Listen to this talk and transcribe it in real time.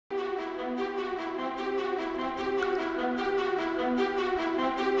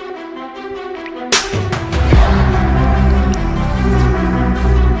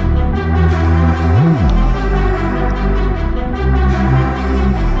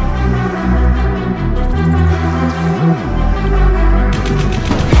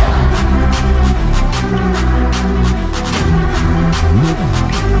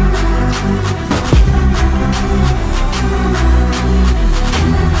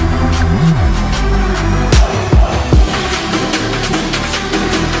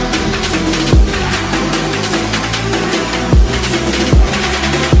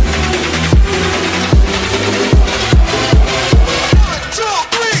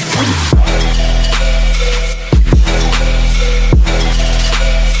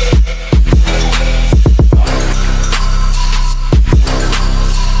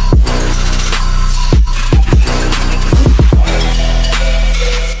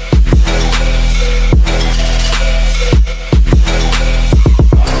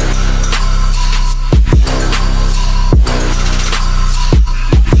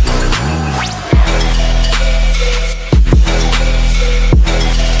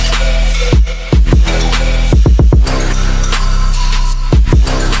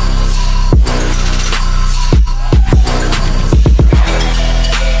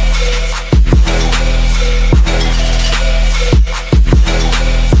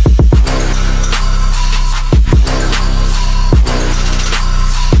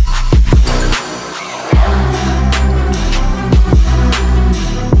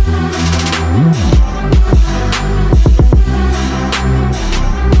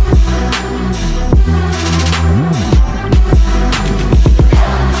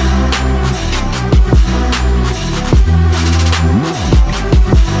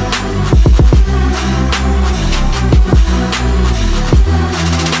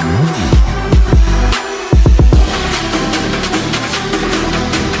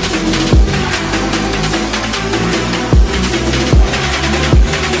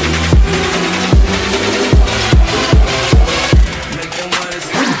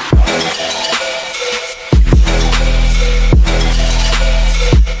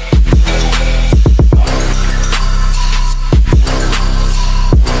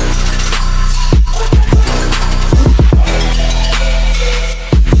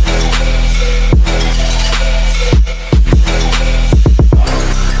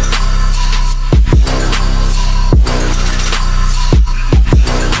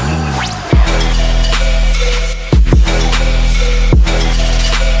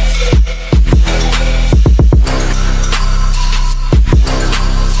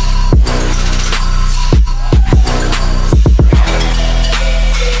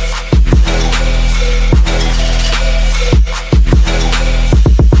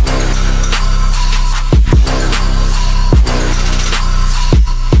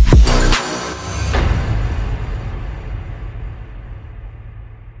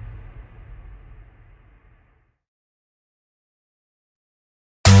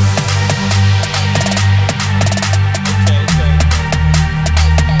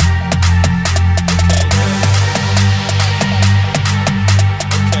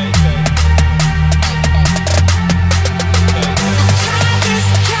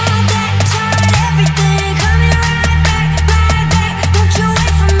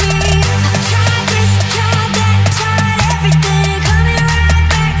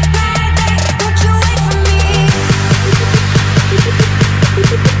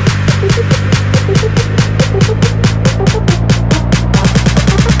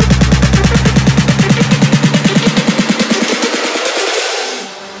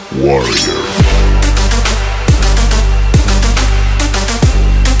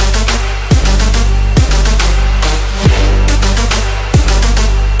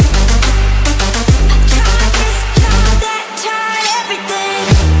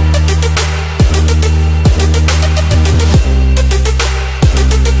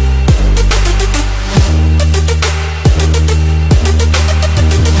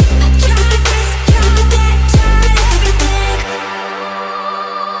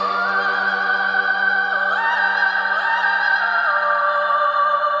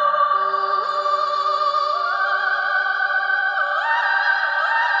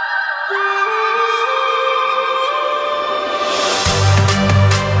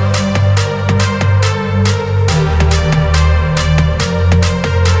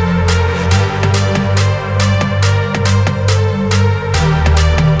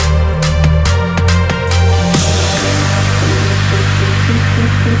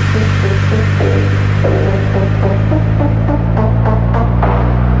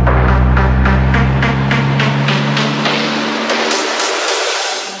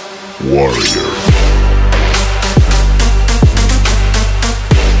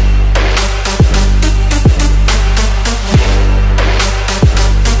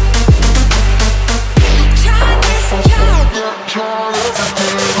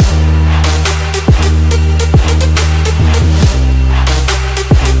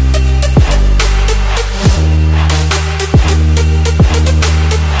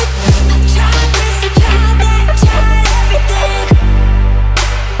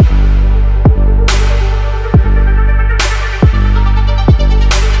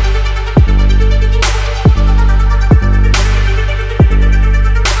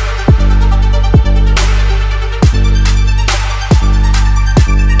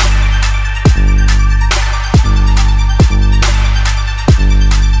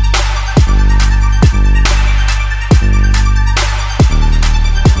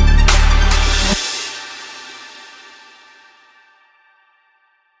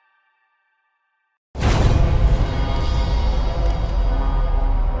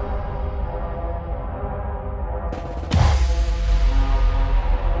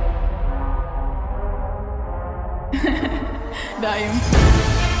Dajem.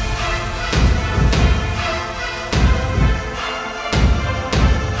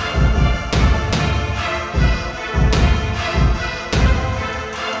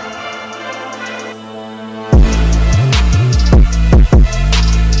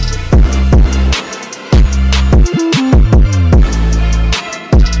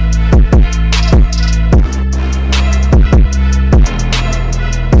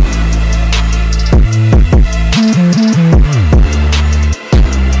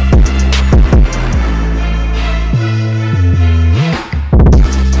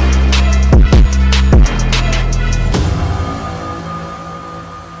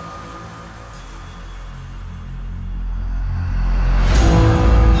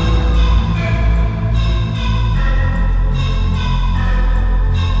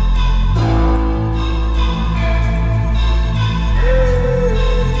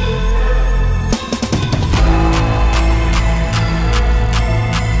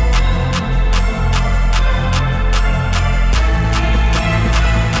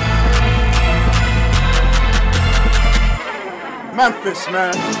 Memphis,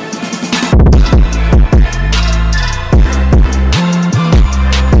 man.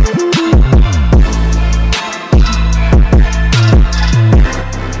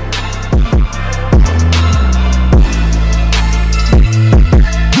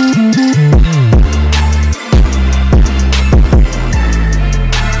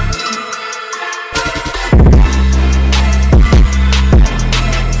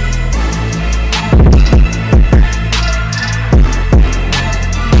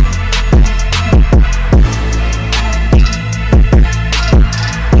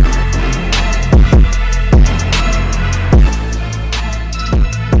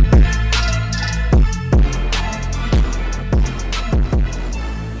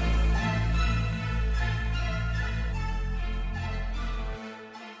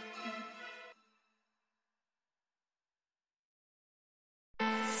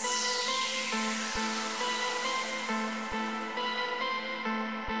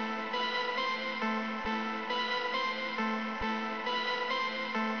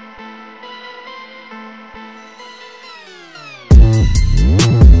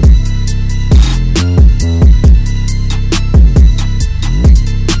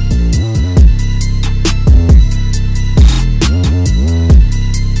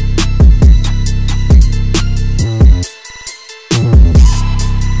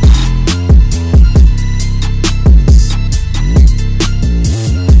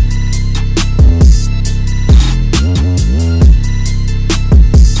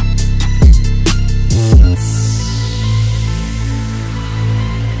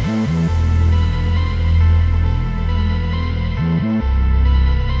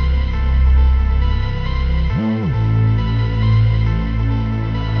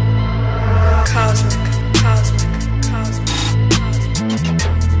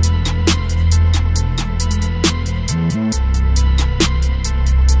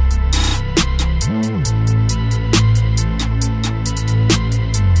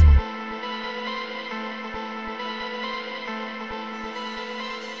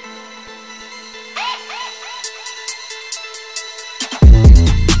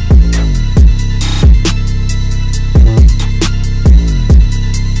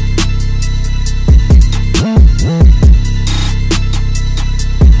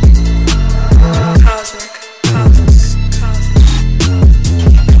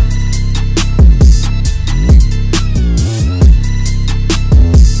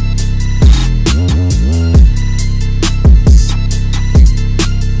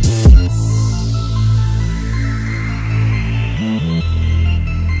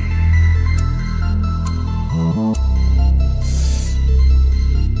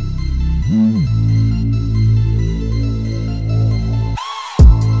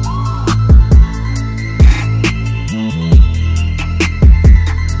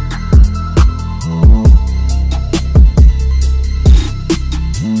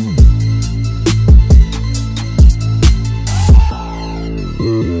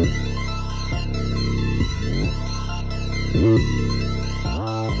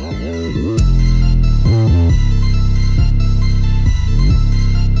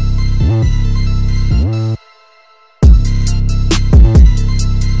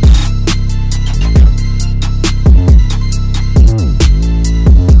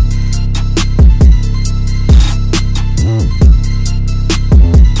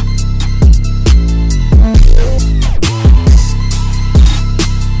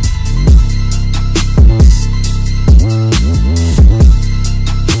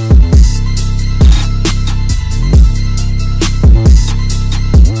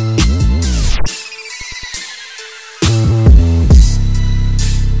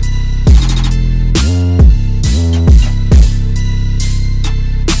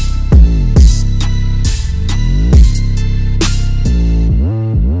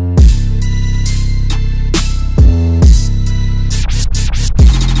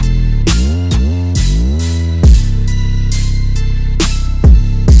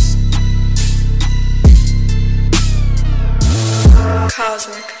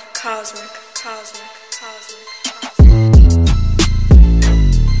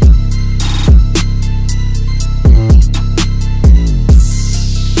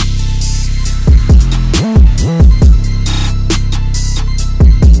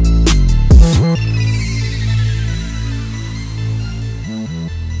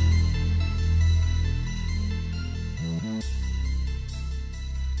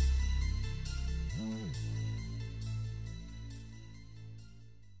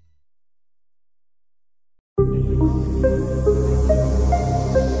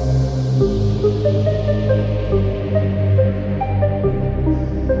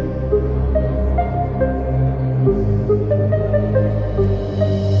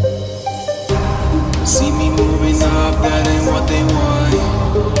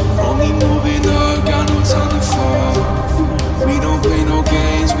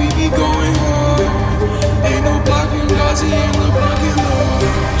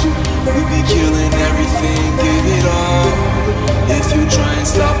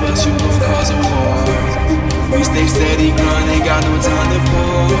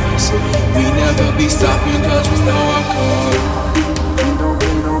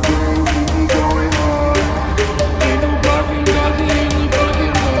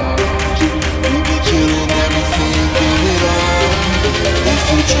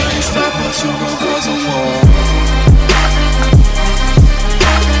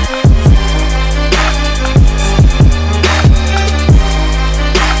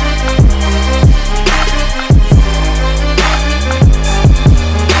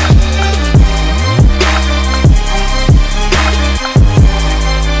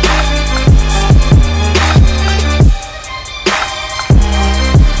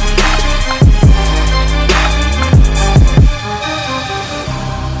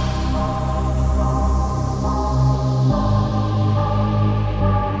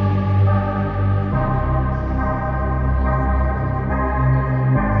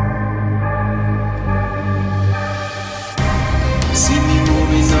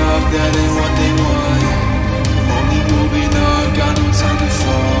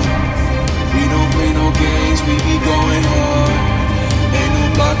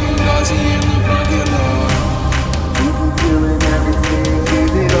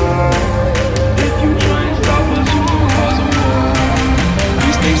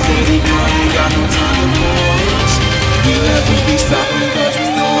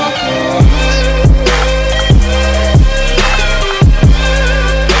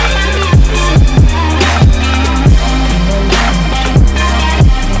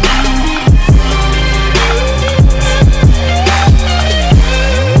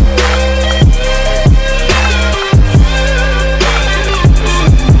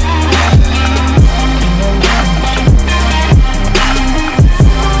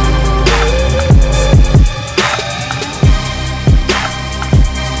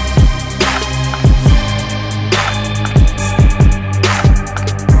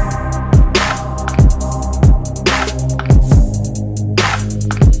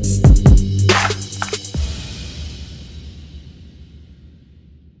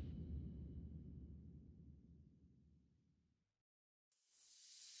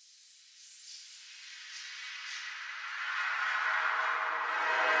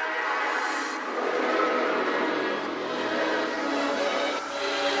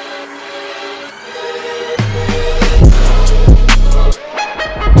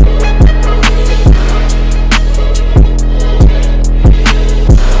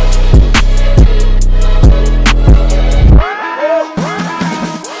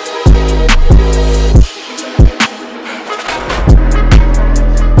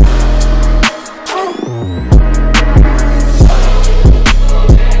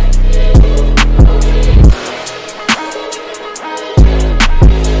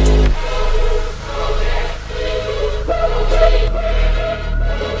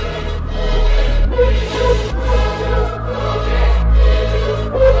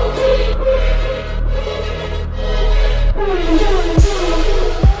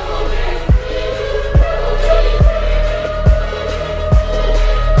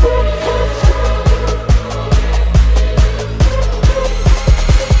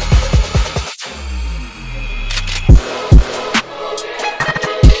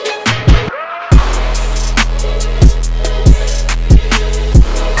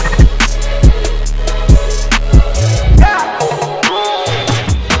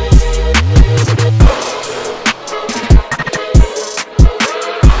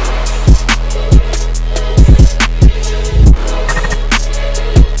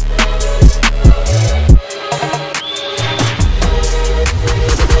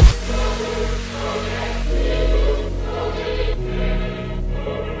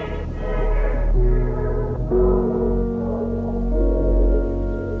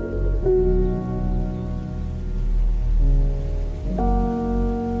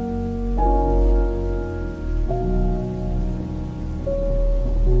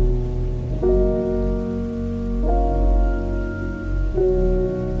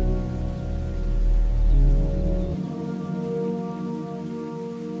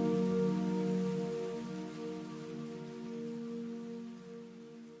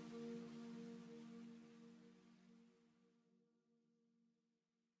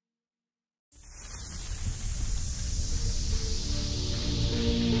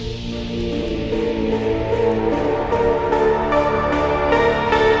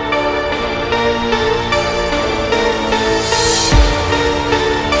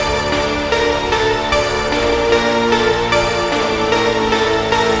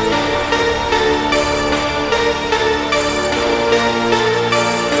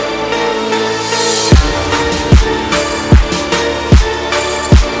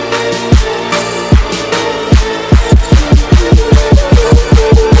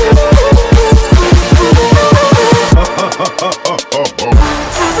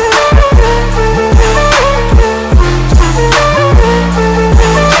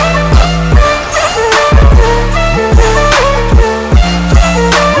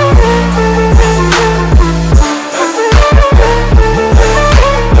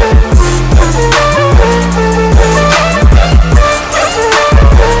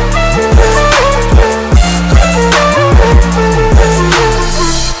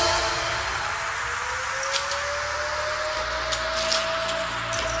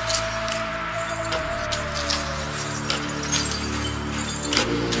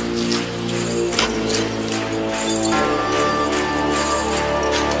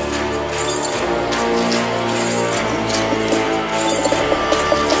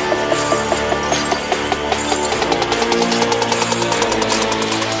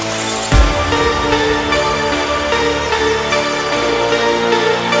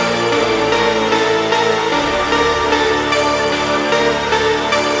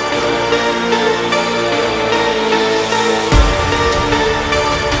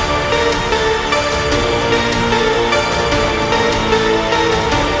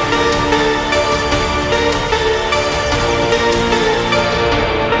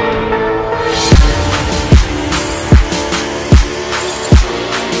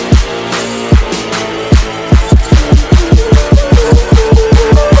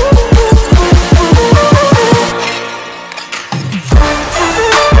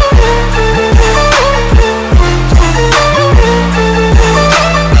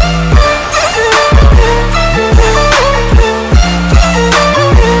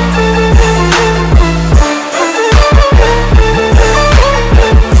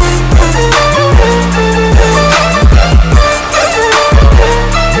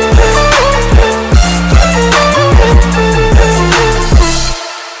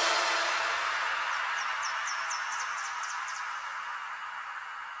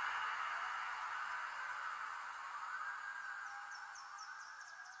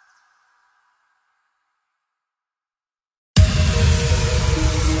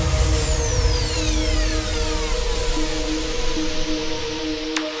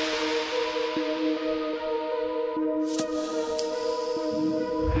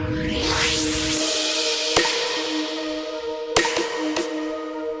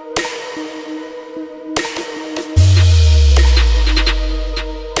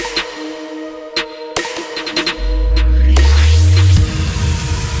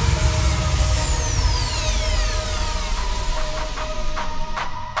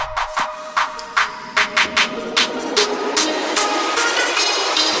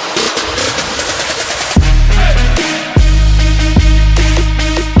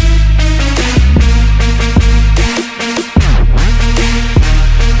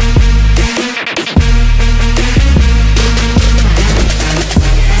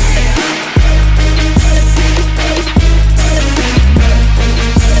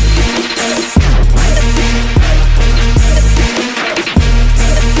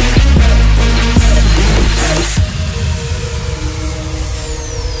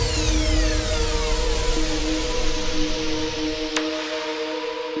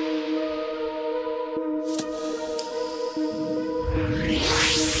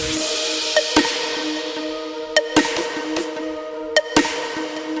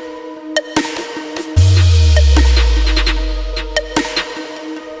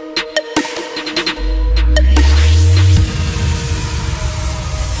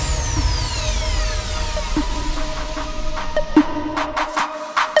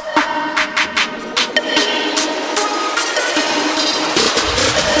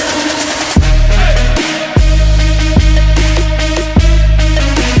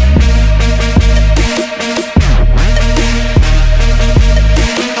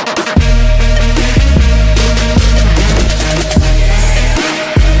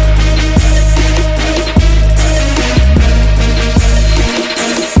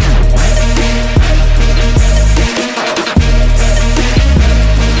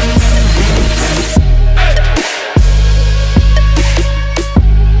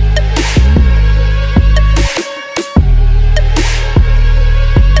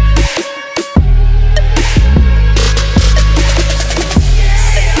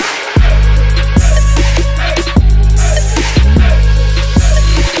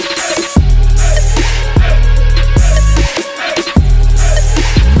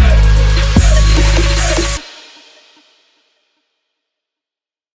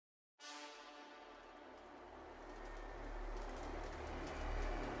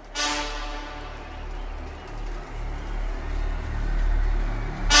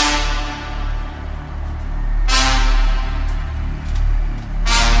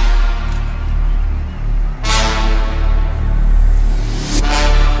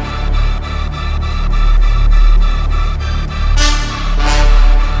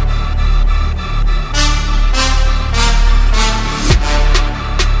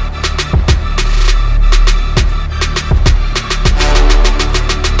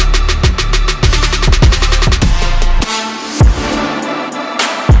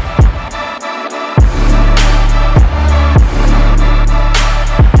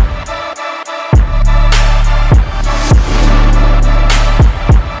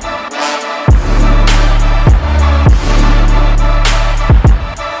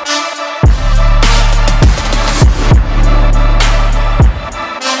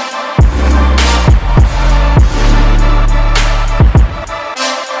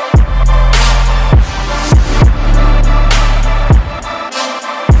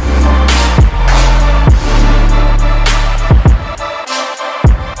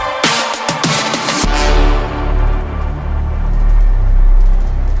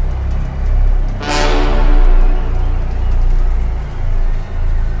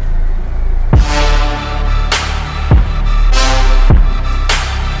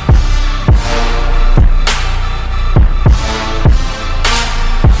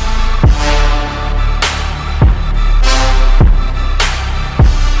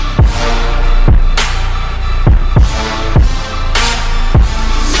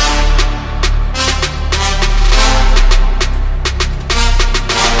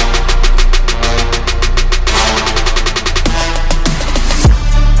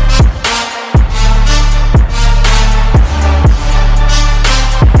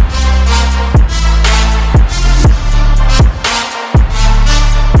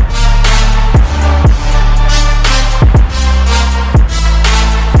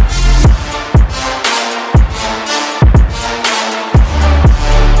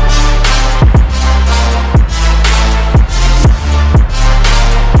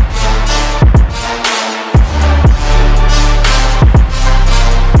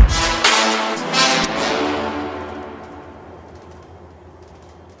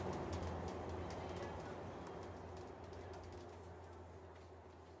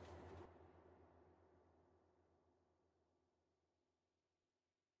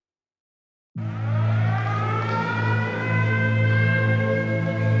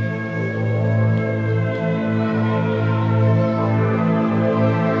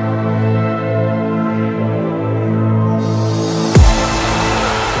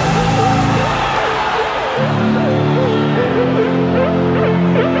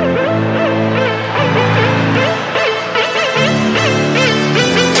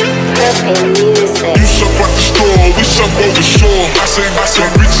 Gymmusic. You suck at the store, we suck over shore. I say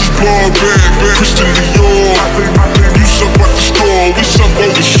Rich's bar bag, Christian Dior. You suck at the store, we suck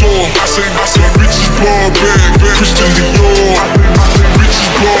over shore. I say Rich's bar bag, Christian Dior. Rich's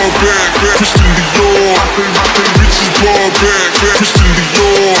bar bag, Christian Dior. Rich's bar bag, Christian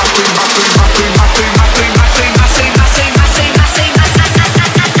Dior.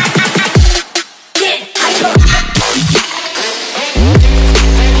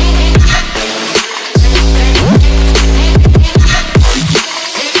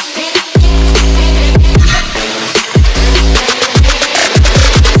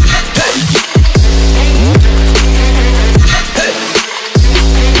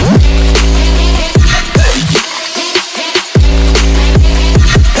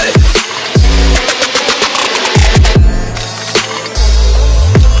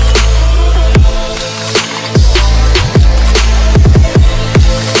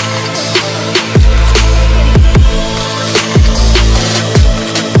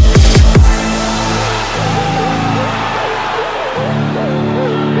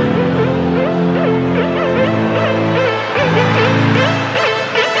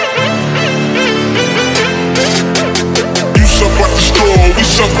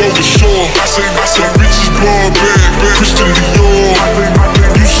 Over shore, I say Rich's bar bag, Christian Dior.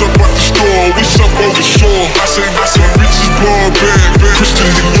 You suck at the store, we suck over shore. I say Rich's bar bag, Christian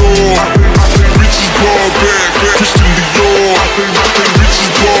Dior. Rich's bar bag, Christian Dior. Rich's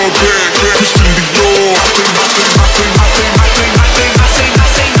bar bag, Christian Dior.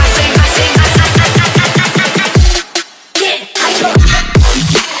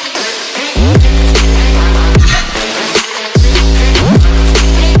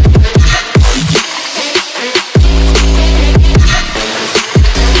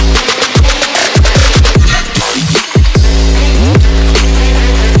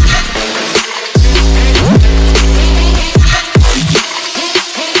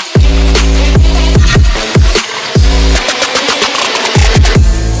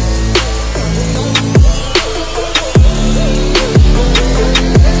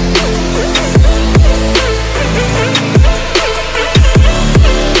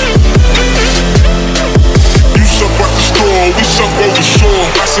 Over shore,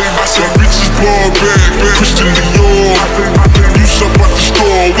 I say Rich's bar bag, Christian Dior. You suck at the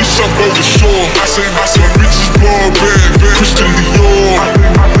store, we suck over shore. I say Rich's bar bag, Christian Dior.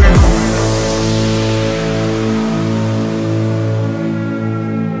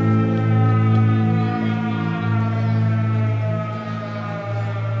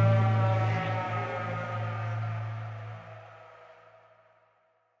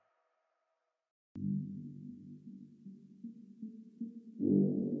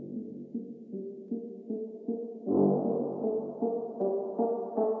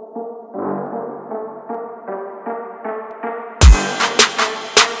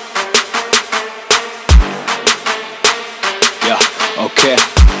 Okay.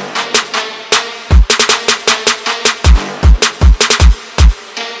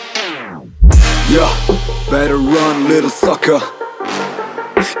 Yeah, better run, little sucker.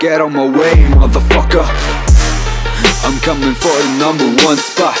 Get on my way, motherfucker. I'm coming for the #1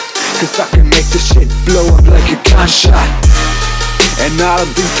 spot, cause I can make this shit blow up like a gunshot. And I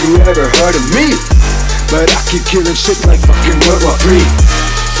don't think you ever heard of me, but I keep killing shit like fucking World War III.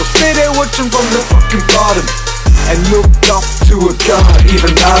 So stay there watching from the fucking bottom and look up to a god,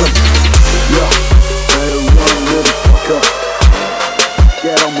 even Adam. Yeah, better run, little fucker.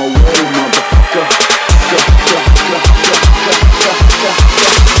 Get on my way, motherfucker.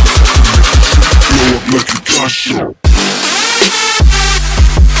 Blow up like a gunshot.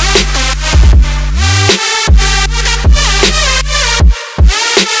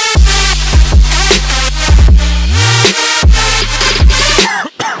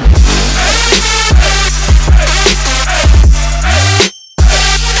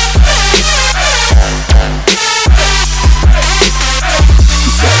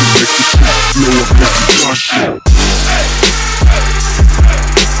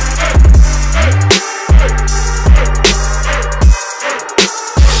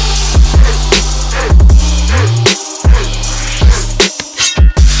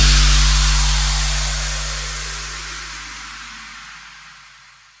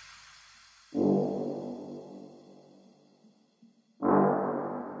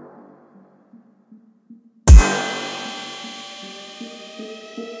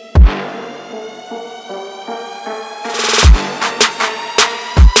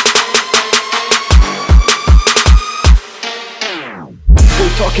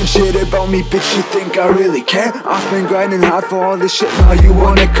 Talking shit about me, bitch, you think I really care? I've been grinding hard for all this shit, now you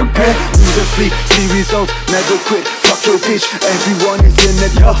wanna compare? relentlessly, see results, never quit. Fuck your bitch, everyone is in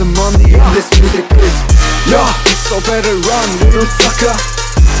it for the money in this music biz. Yeah, so better run, little sucker.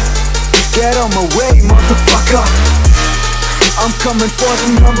 Get on my way, motherfucker. I'm coming for the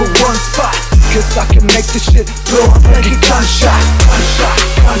 #1 spot, cause I can make this shit blow up like a gunshot. Gunshot,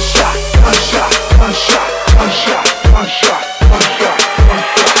 gunshot, gunshot, gunshot, gunshot, gunshot, gunshot, gunshot.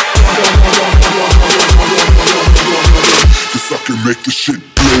 Cause I can make this shit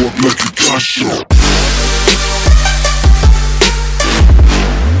blow up like a gunshot.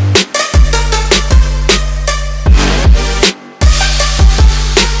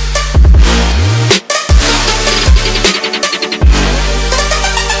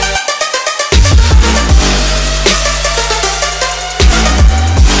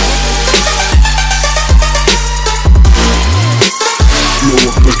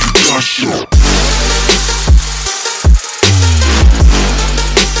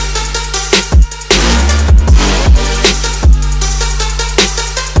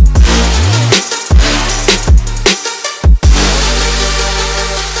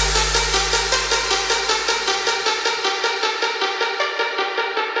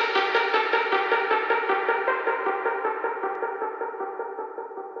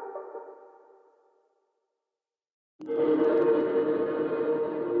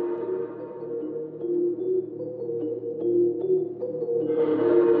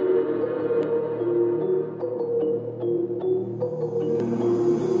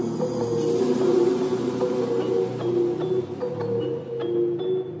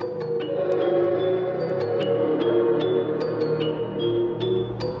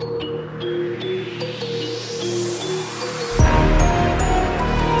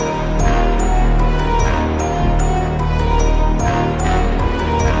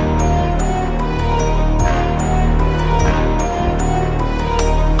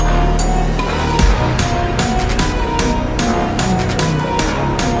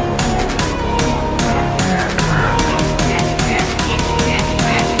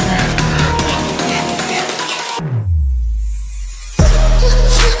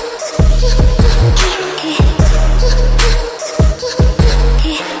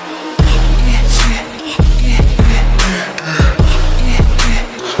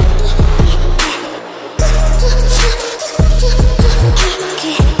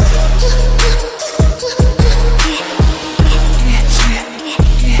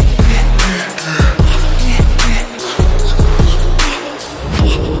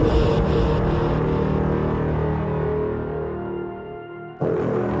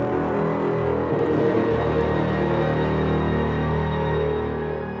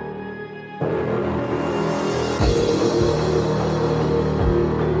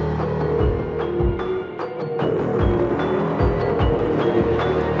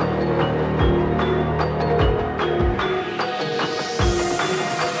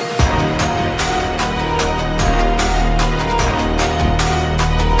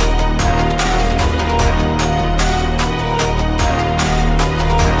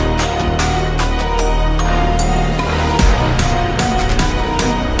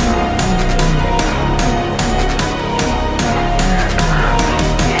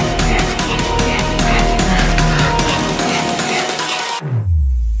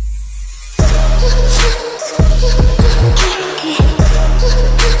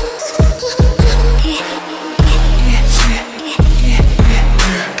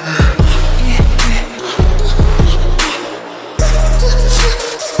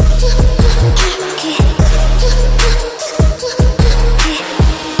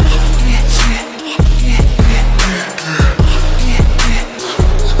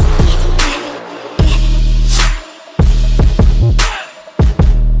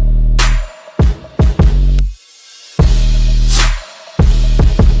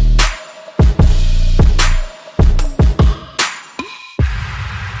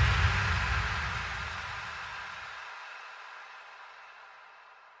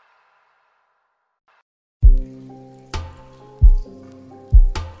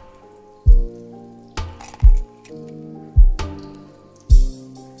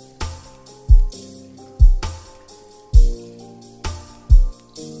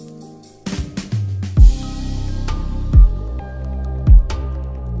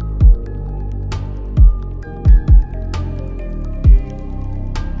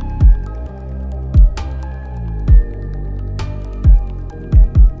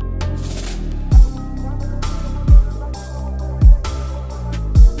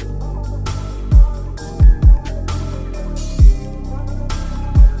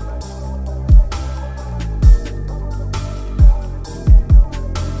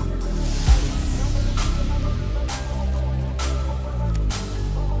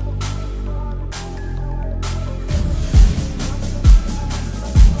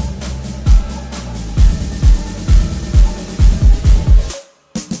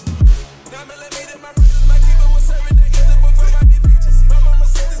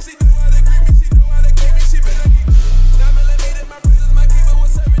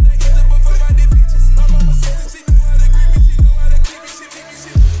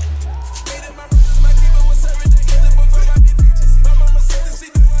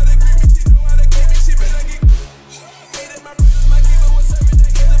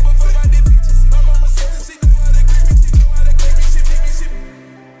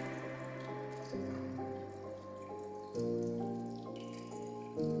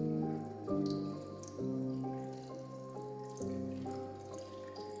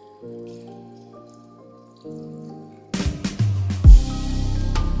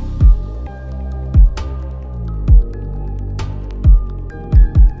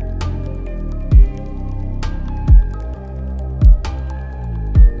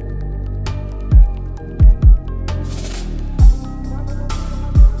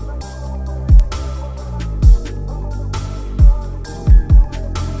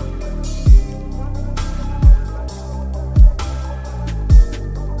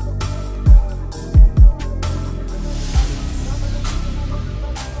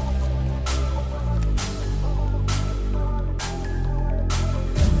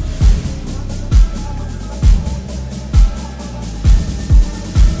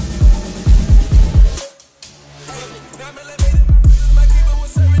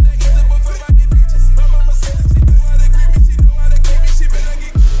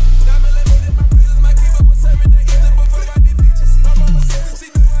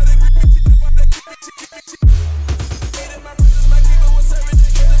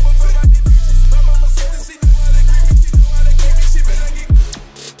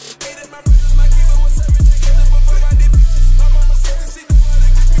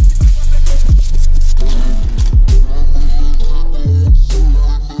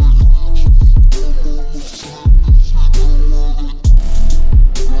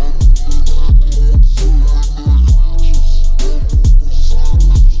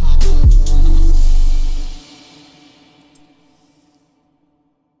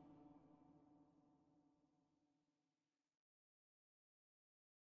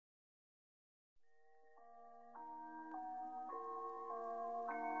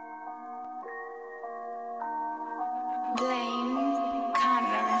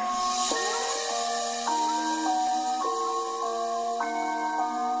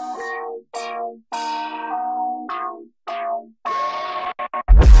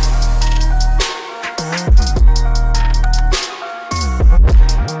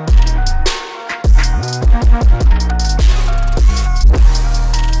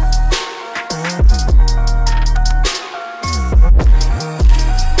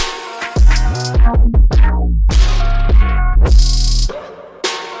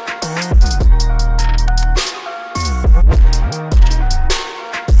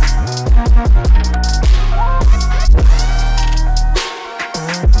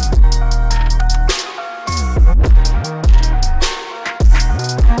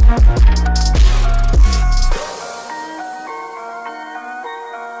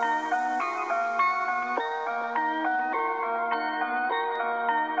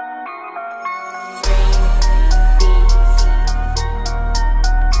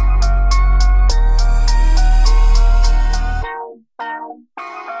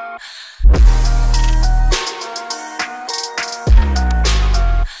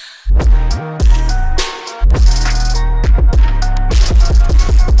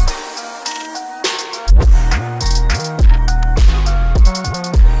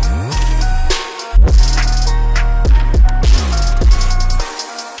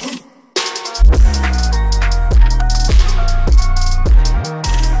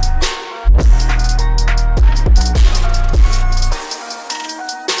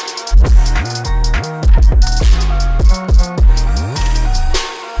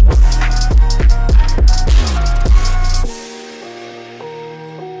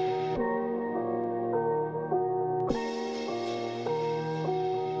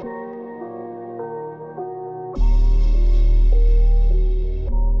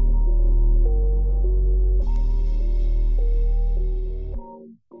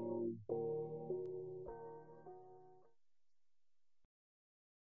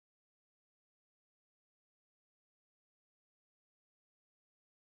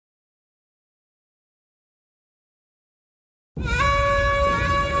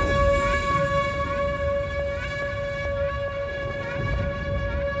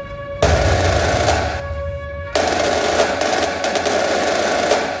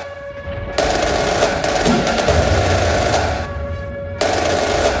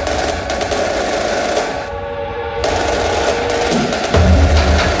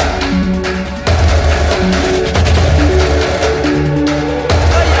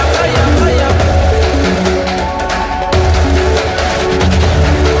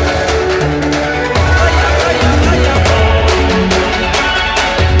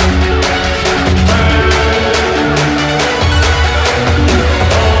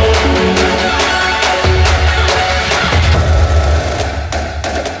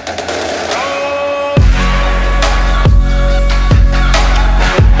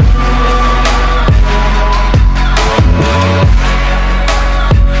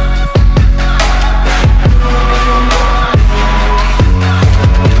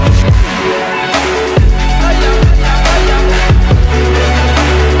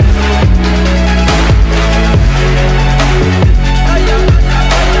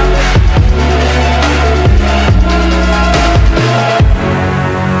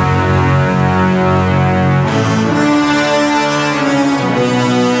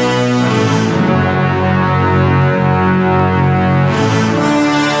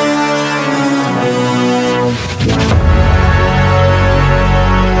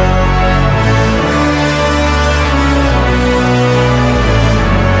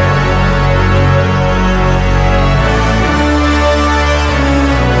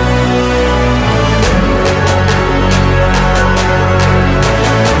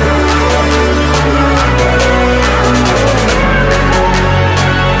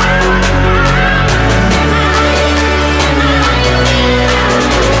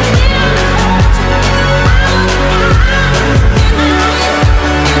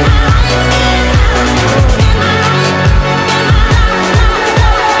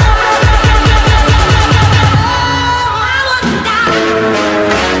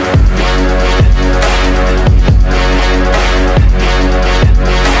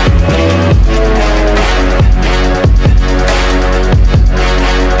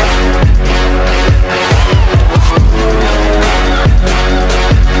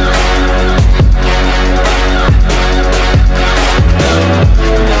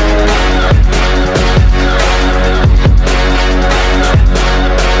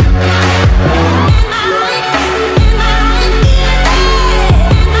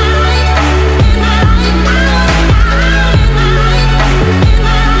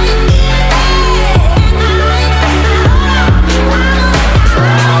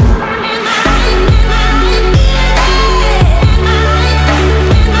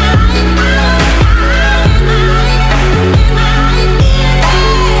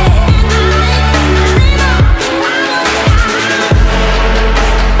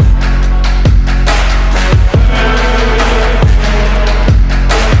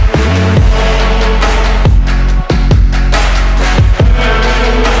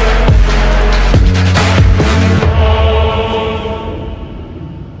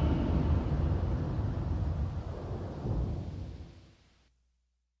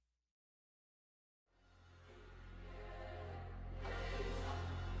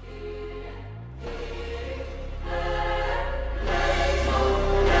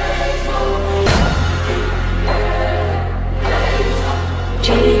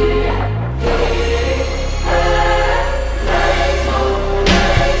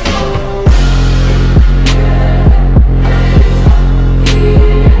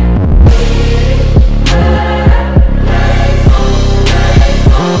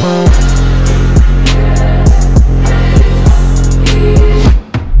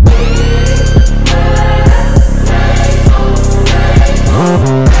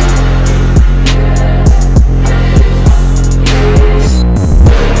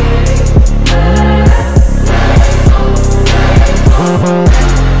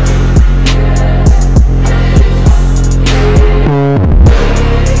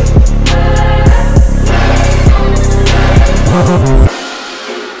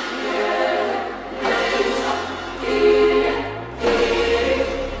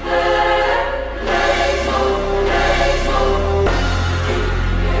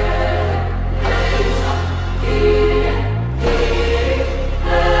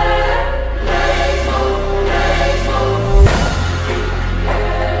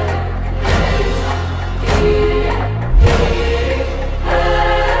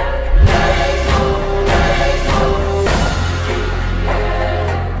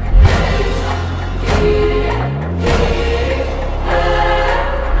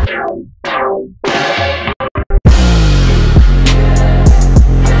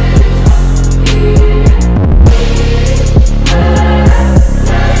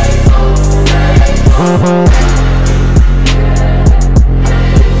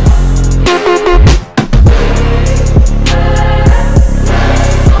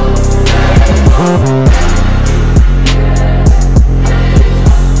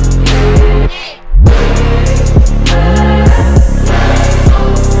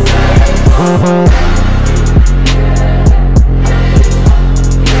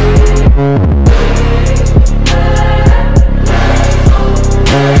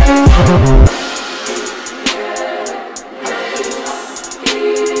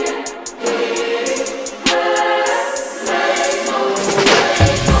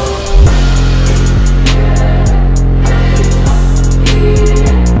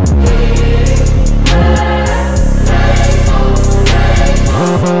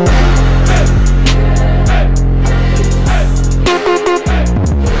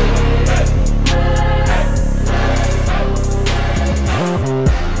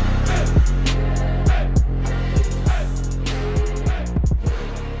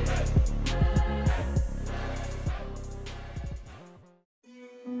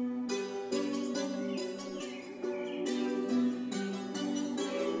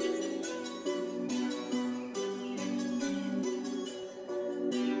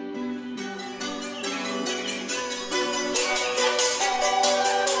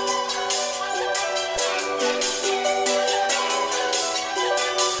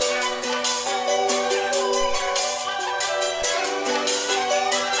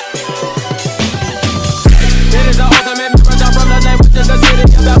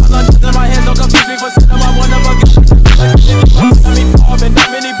 Babylon just in my hands, don't confuse me for sitting on one of a gun. I mean, farming, not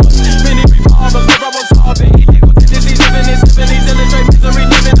many books, many revolvers, no problem solving. Illegal tendencies, living in symphonies, illustrate misery,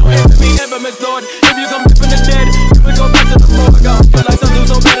 living on infamy, infamous Lord. If you come from the dead, you would go back to the morgue. I feel like some dudes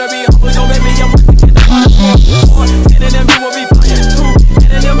so better be humble, don't make me, I'm waiting to get the bottom floor. 10 of them you will be flying, 2,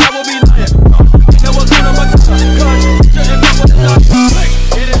 10 of them I will be lying. Ain't no one cool on my time, cause shouldn't fuck with the line.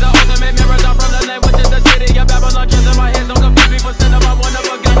 It is the ultimate marathon from the land, which is the city of Babylon. Just in my hands, don't confuse me for sending my one of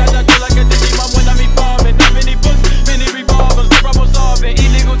a gun. I do like a diggy, my one of me farming. Not many books, many revolvers, no problem solving.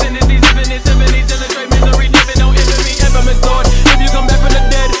 Illegal tendencies, living in symphonies, illustrate misery, living no infamy, infamous Lord. If you come back from the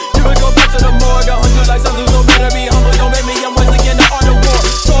dead, you would go back to the morgue. I hunt you like some who's no better be humble, don't make me, I'm once again the art of war.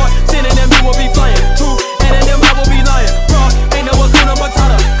 Sword, 10 of them you will be flying, 2, and of them I will be lying. Bro, ain't no one cool on my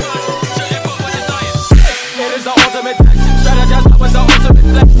time. It is the ultimate test. Strategize, I was the ultimate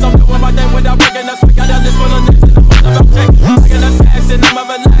flex. I'm doing my thing without breaking the sweat. Got a list full of next and I'm about check. Like an assassin, I'm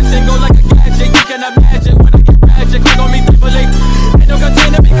everlasting. Go like a gadget, you can imagine. When I get magic, click on me thankfully. Ain't no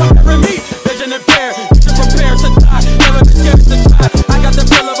container be comparing me. Vision impaired, you should prepare to die. Never been scared to try. I got the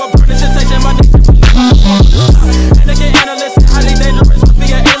feel of a burning sensation. My nation and again, analysts highly dangerous. Must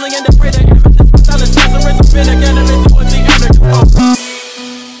be an alien to pray to amethyst. My style is cancerous. I've been a cannabis. You would see anarchist.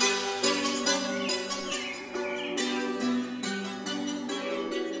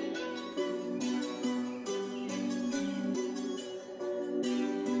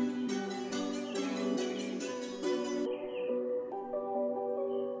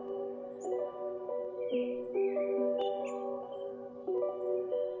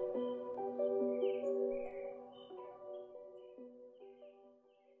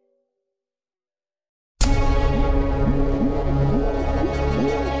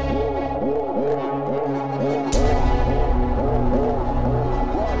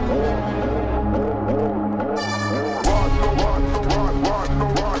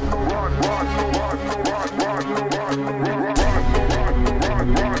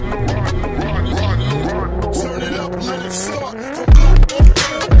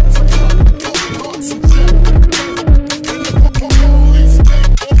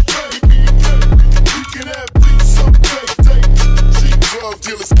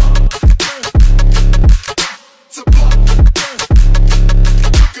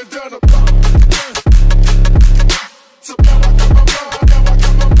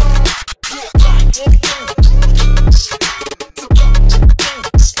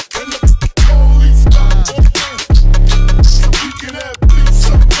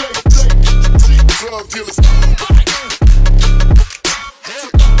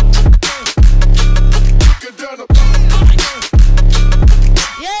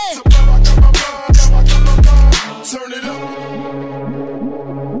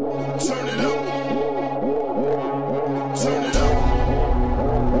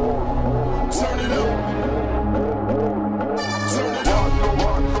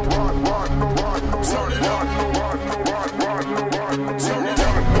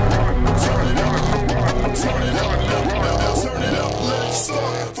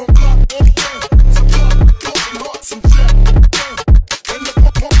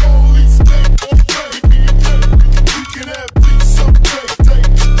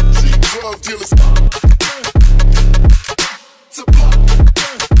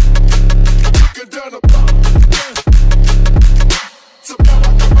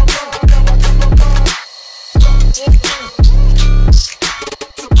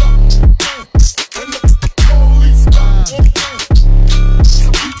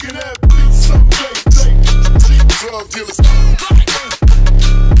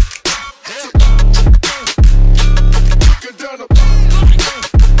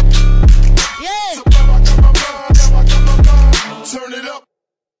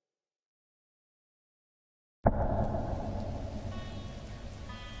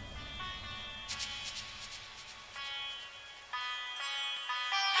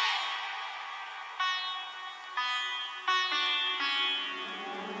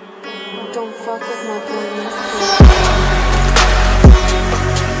 Don't fuck with my plan.